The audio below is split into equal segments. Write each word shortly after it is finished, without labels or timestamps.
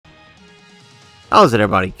How's it,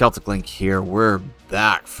 everybody? Celtic Link here. We're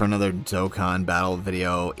back for another Dokkan battle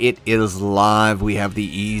video. It is live. We have the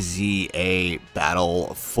EZA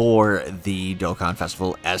battle for the Dokkan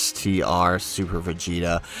Festival STR Super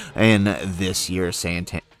Vegeta in this year's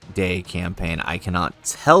Saiyan Day campaign. I cannot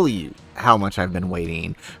tell you how much I've been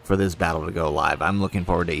waiting for this battle to go live. I'm looking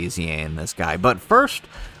forward to EZA and this guy. But first,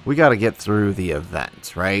 we got to get through the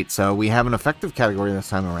event, right? So we have an effective category this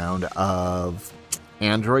time around of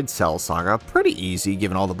Android Cell Saga. Pretty easy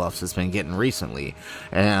given all the buffs it's been getting recently.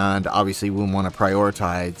 And obviously we want to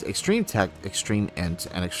prioritize Extreme Tech, Extreme Int,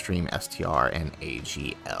 and Extreme STR and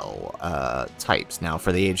AGL types. Now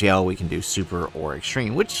for the AGL we can do Super or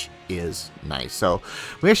Extreme, which is nice. So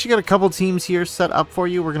we actually got a couple teams here set up for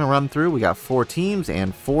you. We're going to run through. We got 4 teams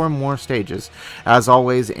and 4 more stages. As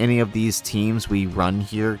always, any of these teams we run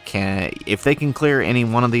here can, if they can clear any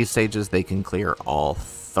one of these stages, they can clear all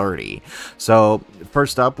 30. So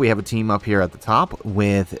first up, we have a team up here at the top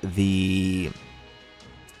with the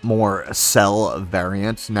more Cell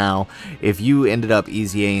variant. Now, if you ended up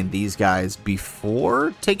EZAing these guys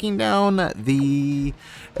before taking down the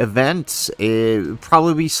event, it would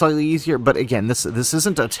probably be slightly easier. But again, this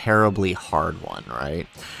isn't a terribly hard one, right?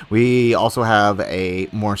 We also have a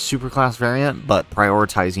more superclass variant, but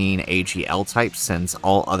prioritizing AGL types since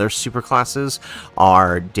all other superclasses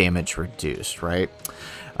are damage reduced, right?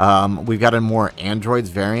 We've got a more androids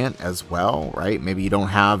variant as well, right? Maybe you don't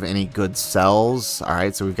have any good cells. All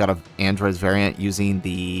right, so we've got an androids variant using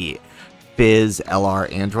the Fizz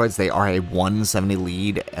LR androids. They are a 170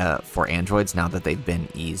 lead for androids now that they've been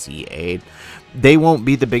EZA'd. They won't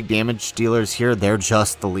be the big damage dealers here. They're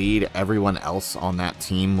just the lead. Everyone else on that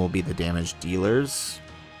team will be the damage dealers.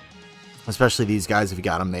 Especially these guys, if you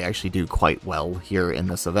got them, they actually do quite well here in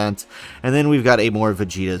this event. And then we've got a more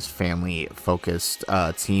Vegeta's family-focused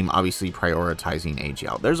team, obviously prioritizing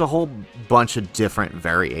AGL. There's a whole bunch of different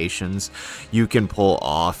variations you can pull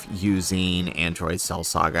off using Android Cell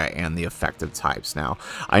Saga and the effective types. Now,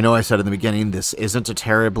 I know I said in the beginning, this isn't a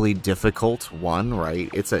terribly difficult one,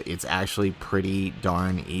 right? It's actually pretty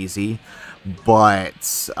darn easy.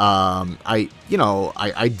 But I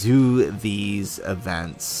do these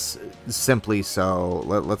events simply so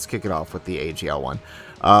let's kick it off with the AGL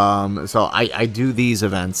one. So I do these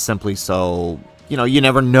events simply so you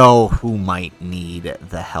never know who might need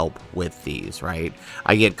the help with these, right?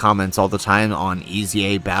 I get comments all the time on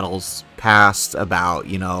EZA battles past about,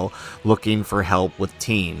 looking for help with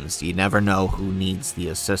teams. You never know who needs the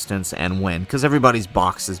assistance and when, because everybody's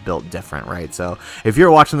box is built different, right? So if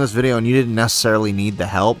you're watching this video and you didn't necessarily need the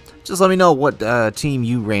help, just let me know what team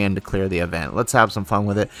you ran to clear the event. Let's have some fun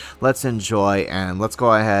with it. Let's enjoy, and let's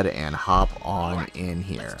go ahead and hop on in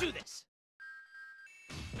here. Let's do this.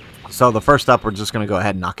 So the first up, we're just going to go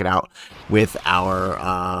ahead and knock it out with our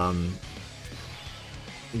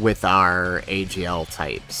AGL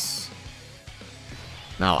types.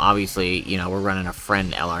 Now, obviously, we're running a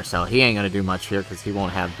friend LR cell. He ain't going to do much here because he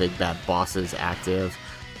won't have big bad bosses active.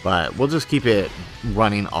 But we'll just keep it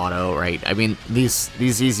running auto, right? I mean, these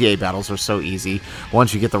EZA battles are so easy.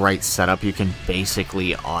 Once you get the right setup, you can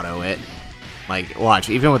basically auto it. Like, watch,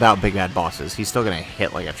 even without big bad bosses, he's still going to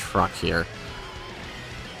hit like a truck here.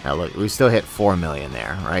 Now look, we still hit 4 million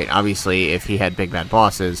there, right? Obviously, if he had big bad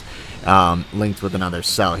bosses linked with another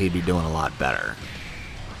cell, he'd be doing a lot better.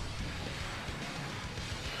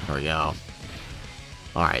 There we go.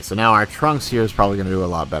 Alright, so now our Trunks here is probably going to do a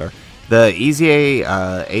lot better. The EZA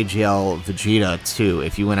AGL Vegeta 2,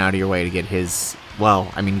 if you went out of your way to get his...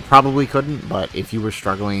 Well, I mean, probably couldn't, but if you were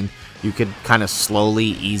struggling, you could kind of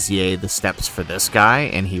slowly EZA the steps for this guy,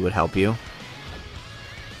 and he would help you.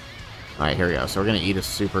 Alright, here we go. So we're going to eat a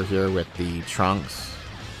super here with the Trunks.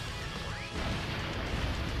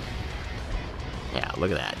 Yeah,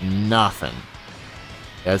 look at that. Nothing.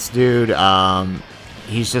 This dude,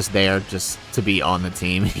 he's just there just to be on the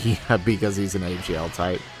team because he's an AGL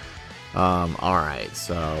type. Alright,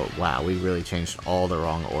 so, wow, we really changed all the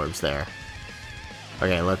wrong orbs there.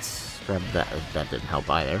 Okay, let's grab that. That didn't help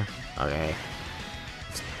either. Okay.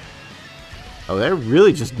 Oh, they're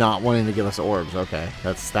really just not wanting to give us orbs. Okay,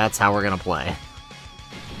 that's how we're gonna play.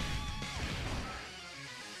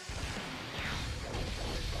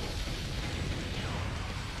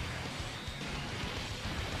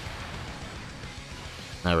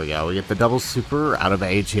 There we go. We get the double super out of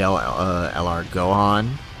AGL LR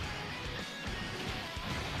Gohan.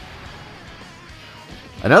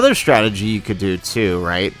 Another strategy you could do too,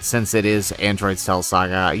 right? Since it is Android Cell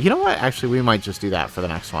Saga. You know what? Actually, we might just do that for the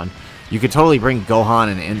next one. You could totally bring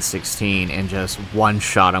Gohan and N16 and just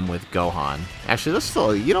one-shot him with Gohan. Actually, let's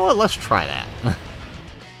still... You know what? Let's try that.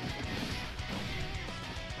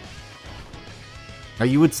 Now,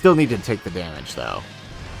 you would still need to take the damage, though.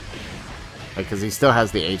 Because he still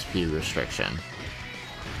has the HP restriction.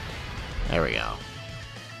 There we go.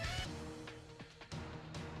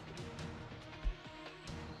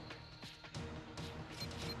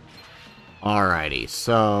 Alrighty,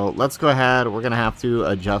 so let's go ahead. We're going to have to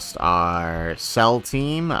adjust our cell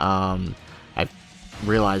team. I've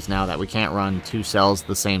realized now that we can't run 2 cells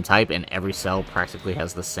the same type, and every cell practically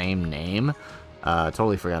has the same name.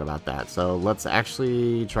 Totally forgot about that. So let's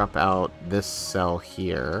actually drop out this cell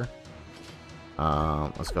here.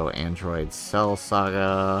 Let's go Android Cell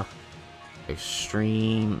Saga.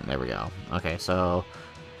 Extreme. There we go. Okay, so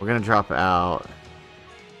we're going to drop out.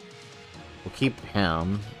 We'll keep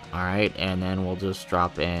him. Alright, and then we'll just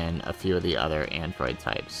drop in a few of the other Android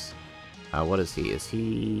types. What is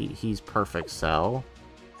he? He's Perfect Cell.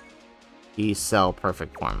 He's Cell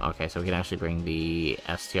Perfect Form. Okay, so we can actually bring the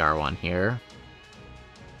STR one here.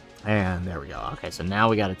 And there we go. Okay, so now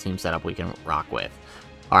we got a team setup we can rock with.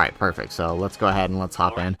 Alright, perfect. So let's go ahead and let's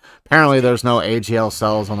hop in. Apparently there's no AGL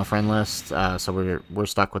cells on the friend list, so we're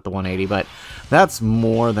stuck with the 180, but that's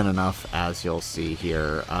more than enough, as you'll see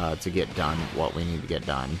here, to get done what we need to get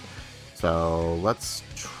done. So let's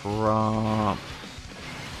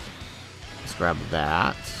grab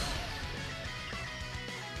that.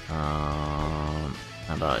 How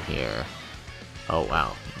about here? Oh,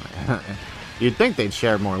 wow. You'd think they'd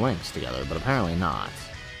share more links together, but apparently not.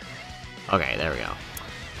 Okay, there we go.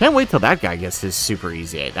 Can't wait till that guy gets his super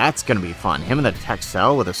easy A. That's going to be fun. Him and the Tech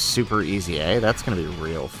Cell with a super easy A. That's going to be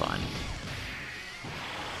real fun.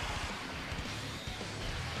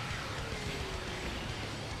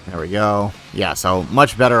 There we go. Yeah, so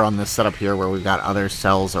much better on this setup here where we've got other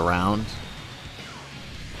cells around.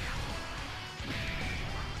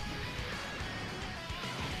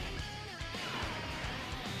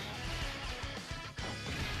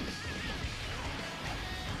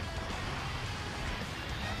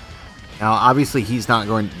 Now, obviously,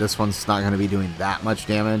 this one's not going to be doing that much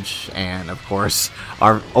damage, and of course,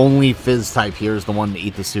 our only Fizz type here is the one to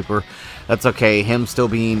eat the super. That's okay. Him still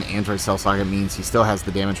being Android Cell Saga means he still has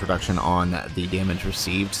the damage reduction on the damage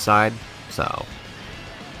received side, so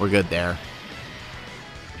we're good there.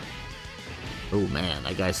 Oh man,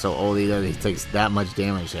 that guy's so old, he takes that much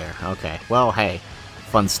damage there. Okay, well, hey,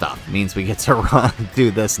 fun stuff. Means we get to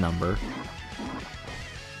do this number.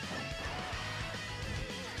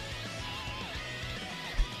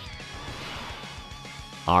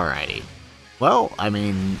 Alrighty. Well, I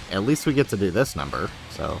mean, at least we get to do this number,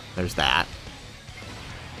 so there's that.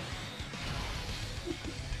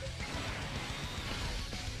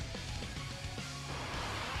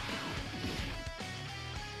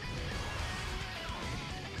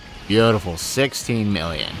 Beautiful, 16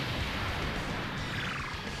 million.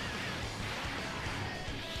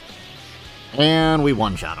 And we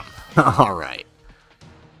one-shot him. Alright.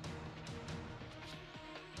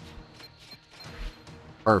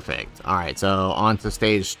 Perfect. Alright, so on to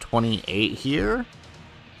stage 28 here.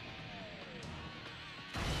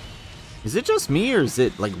 Is it just me, or is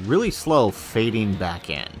it, like, really slow fading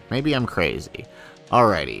back in? Maybe I'm crazy.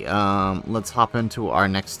 Alrighty, let's hop into our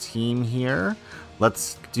next team here.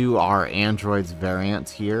 Let's do our androids variant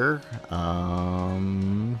here.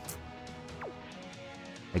 I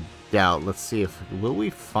doubt. Let's see if... Will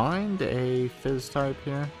we find a Fizz type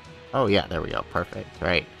here? Oh, yeah, there we go. Perfect.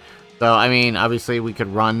 Right. So, I mean, obviously we could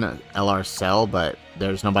run LR Cell, but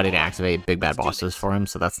there's nobody to activate Big Bad Bosses for him,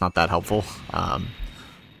 so that's not that helpful.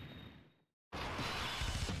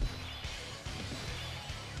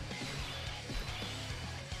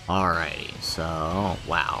 Alrighty, so,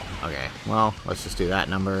 wow. Okay, well, let's just do that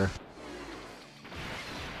number.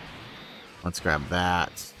 Let's grab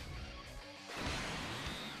that.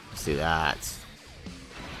 Let's do that.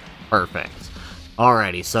 Perfect.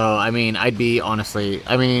 Alrighty, so, I mean, I'd be, honestly,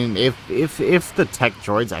 I mean, if the tech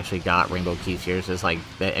droids actually got Rainbow Keyspheres, it's like,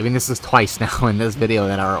 I mean, this is twice now in this video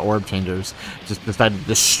that our orb changers just decided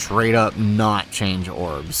to straight up not change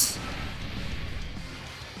orbs.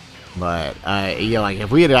 But, yeah, like,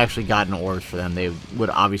 if we had actually gotten orbs for them, they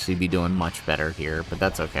would obviously be doing much better here, but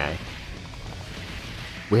that's okay.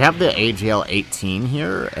 We have the AGL 18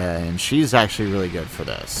 here, and she's actually really good for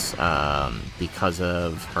this, because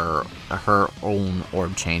of her own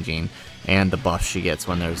orb changing, and the buff she gets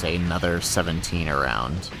when there's another 17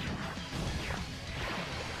 around.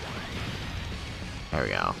 There we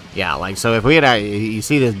go. Yeah, like, so if we had, you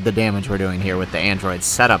see the damage we're doing here with the android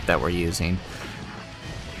setup that we're using.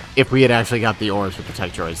 If we had actually got the orbs with the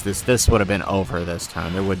tech droids, this would have been over this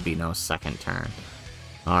turn. There would be no second turn.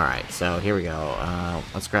 Alright, so here we go.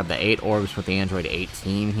 Let's grab the 8 orbs with the Android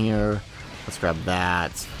 18 here. Let's grab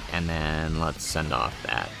that, and then let's send off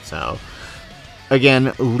that. So,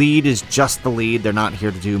 again, lead is just the lead. They're not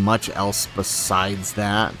here to do much else besides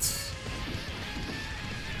that.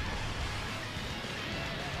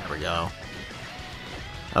 There we go.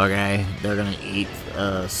 Okay, they're gonna eat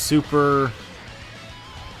super.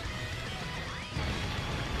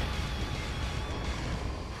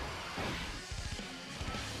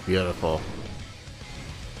 Beautiful.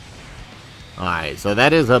 Alright, so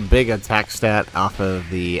that is a big attack stat off of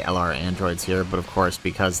the LR androids here, but of course,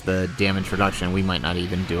 because the damage reduction, we might not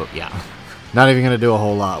even do it. Yeah, not even going to do a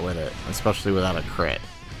whole lot with it, especially without a crit.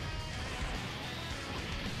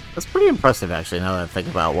 That's pretty impressive, actually, now that I think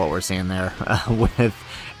about what we're seeing there. With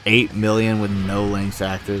 8 million with no links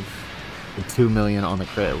active, and 2 million on the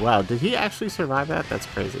crit. Wow, did he actually survive that? That's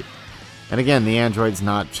crazy. And again, the android's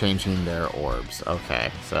not changing their orbs.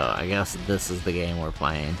 Okay, so I guess this is the game we're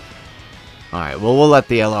playing. Alright, well, we'll let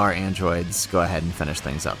the LR androids go ahead and finish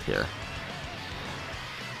things up here.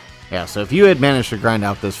 Yeah, so if you had managed to grind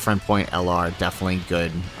out this friend point LR, definitely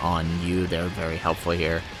good on you. They're very helpful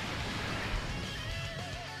here.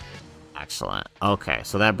 Excellent. Okay,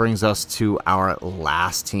 so that brings us to our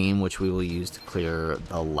last team, which we will use to clear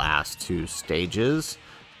the last 2 stages.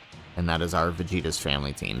 And that is our Vegeta's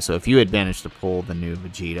family team. So if you had managed to pull the new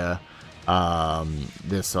Vegeta,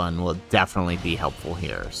 this one will definitely be helpful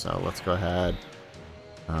here. So let's go ahead.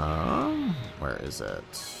 Where is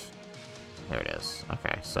it? There it is.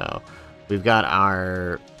 Okay, so we've got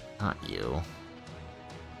our... Not you.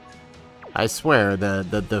 I swear,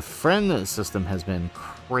 the friend system has been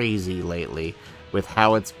crazy lately with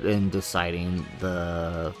how it's been deciding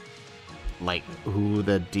the... like, who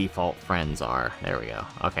the default friends are. There we go.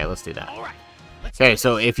 Okay, let's do that. Alright. Okay,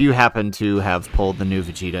 so if you happen to have pulled the new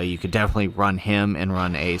Vegeta, you could definitely run him and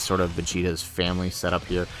run a sort of Vegeta's family setup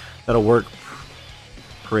here. That'll work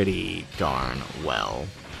pretty darn well.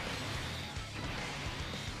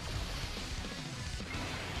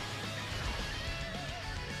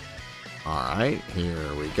 Alright,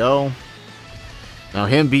 here we go. Now,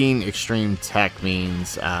 him being extreme tech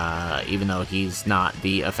means, even though he's not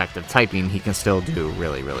the effective typing, he can still do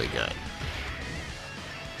really, really good.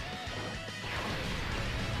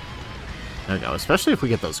 There we go, especially if we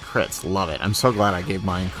get those crits. Love it. I'm so glad I gave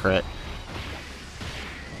mine crit.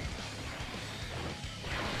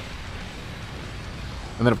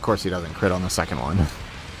 And then, of course, he doesn't crit on the second one.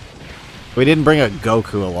 We didn't bring a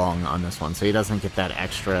Goku along on this one, so he doesn't get that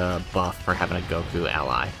extra buff for having a Goku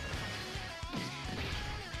ally.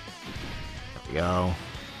 There we go.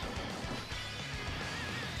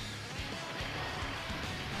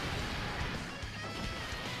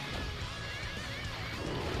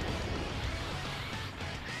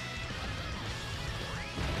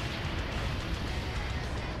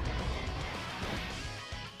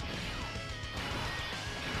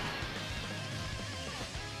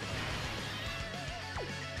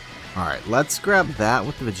 Alright, let's grab that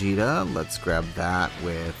with the Vegeta, let's grab that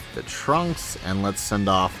with the Trunks, and let's send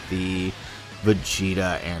off the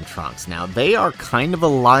Vegeta and Trunks. Now, they are kind of a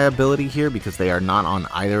liability here because they are not on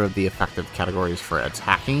either of the effective categories for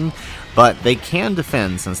attacking, but they can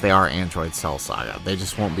defend since they are Android Cell Saga. They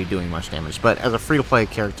just won't be doing much damage, but as a free-to-play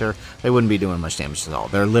character, they wouldn't be doing much damage at all.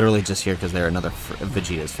 They're literally just here because they're another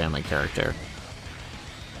Vegeta's family character.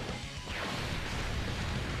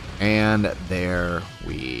 And there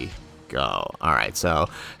we go. Alright, so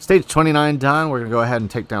stage 29 done. We're going to go ahead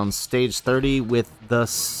and take down stage 30 with the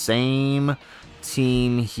same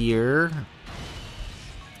team here.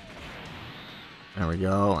 There we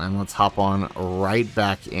go. And let's hop on right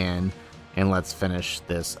back in and let's finish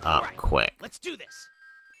this up quick. Let's do this.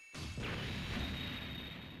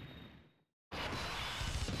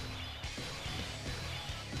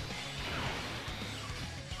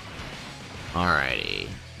 Alrighty.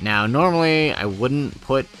 Now, normally I wouldn't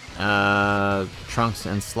put Trunks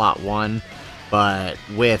in slot 1, but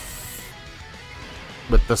with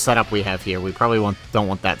the setup we have here, we probably don't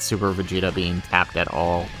want that Super Vegeta being tapped at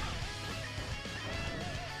all.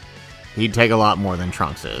 He'd take a lot more than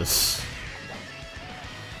Trunks is.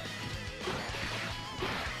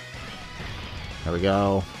 There we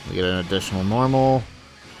go. We get an additional normal.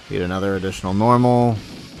 We get another additional normal.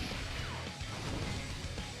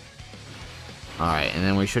 Alright, and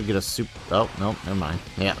then we should get a super... Oh, nope, never mind.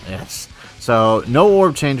 Yeah, yes. So, no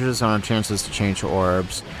orb changes on our chances to change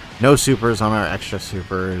orbs. No supers on our extra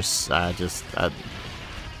supers. It's a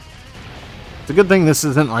good thing this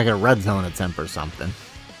isn't like a red zone attempt or something.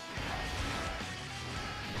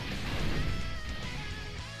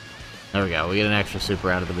 There we go. We get an extra super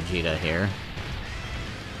out of the Vegeta here.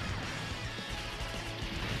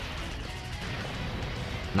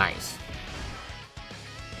 Nice.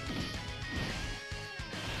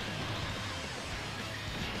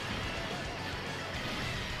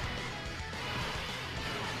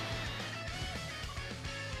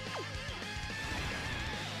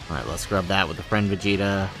 Alright, let's grab that with the friend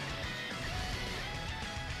Vegeta.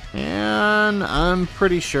 And I'm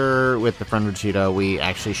pretty sure with the friend Vegeta, we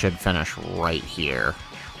actually should finish right here.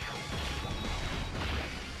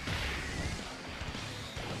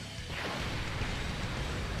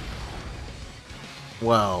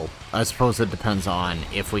 Well, I suppose it depends on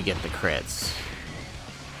if we get the crits.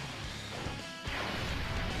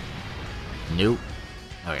 Nope.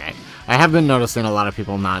 Okay. I have been noticing a lot of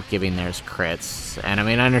people not giving theirs crits, and I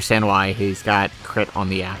mean, I understand why. He's got crit on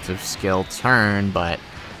the active skill turn, but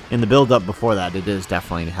in the build-up before that, it is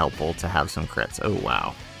definitely helpful to have some crits. Oh,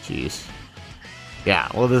 wow. Jeez. Yeah,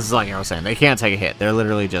 well, this is like I was saying. They can't take a hit. They're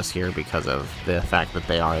literally just here because of the fact that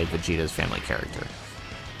they are a Vegeta's family character.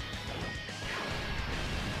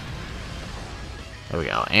 There we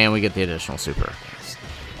go. And we get the additional super.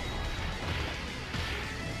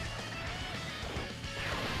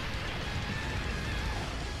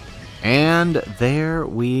 And there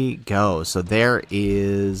we go. So there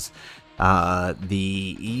is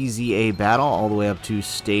the EZA battle all the way up to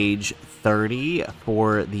stage 30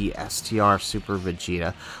 for the STR Super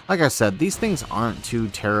Vegeta. Like I said, these things aren't too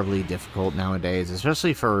terribly difficult nowadays,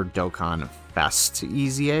 especially for Dokkan Fest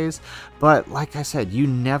EZAs. But like I said, you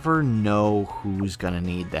never know who's going to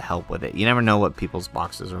need the help with it. You never know what people's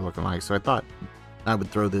boxes are looking like. So I thought I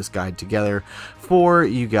would throw this guide together for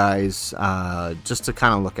you guys just to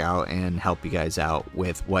kind of look out and help you guys out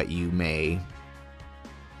with what you may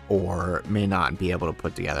or may not be able to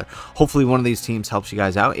put together. Hopefully one of these teams helps you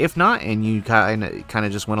guys out. If not, and you kind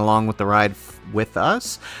of just went along with the ride with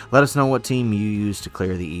us, let us know what team you used to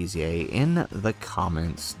clear the EZA in the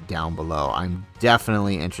comments down below. I'm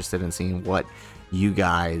definitely interested in seeing what you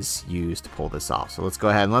guys used to pull this off. So let's go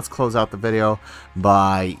ahead and let's close out the video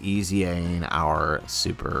by EZAing our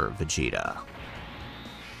Super Vegeta.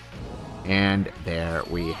 And there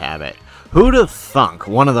we have it. Who'd have thunk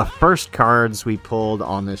one of the first cards we pulled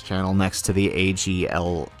on this channel next to the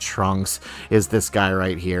AGL Trunks is this guy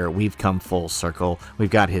right here. We've come full circle. We've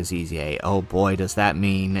got his EZA. Oh boy, does that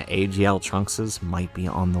mean AGL Trunkses might be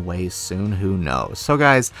on the way soon? Who knows? So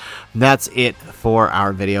guys, that's it for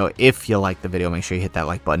our video. If you like the video, make sure you hit that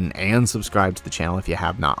like button and subscribe to the channel if you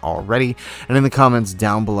have not already. And in the comments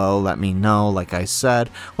down below, let me know, like I said,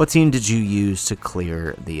 what team did you use to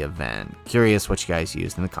clear the event? Curious what you guys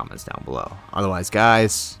used in the comments down below. Otherwise,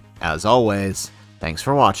 guys, as always, thanks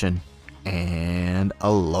for watching, and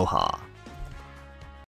aloha.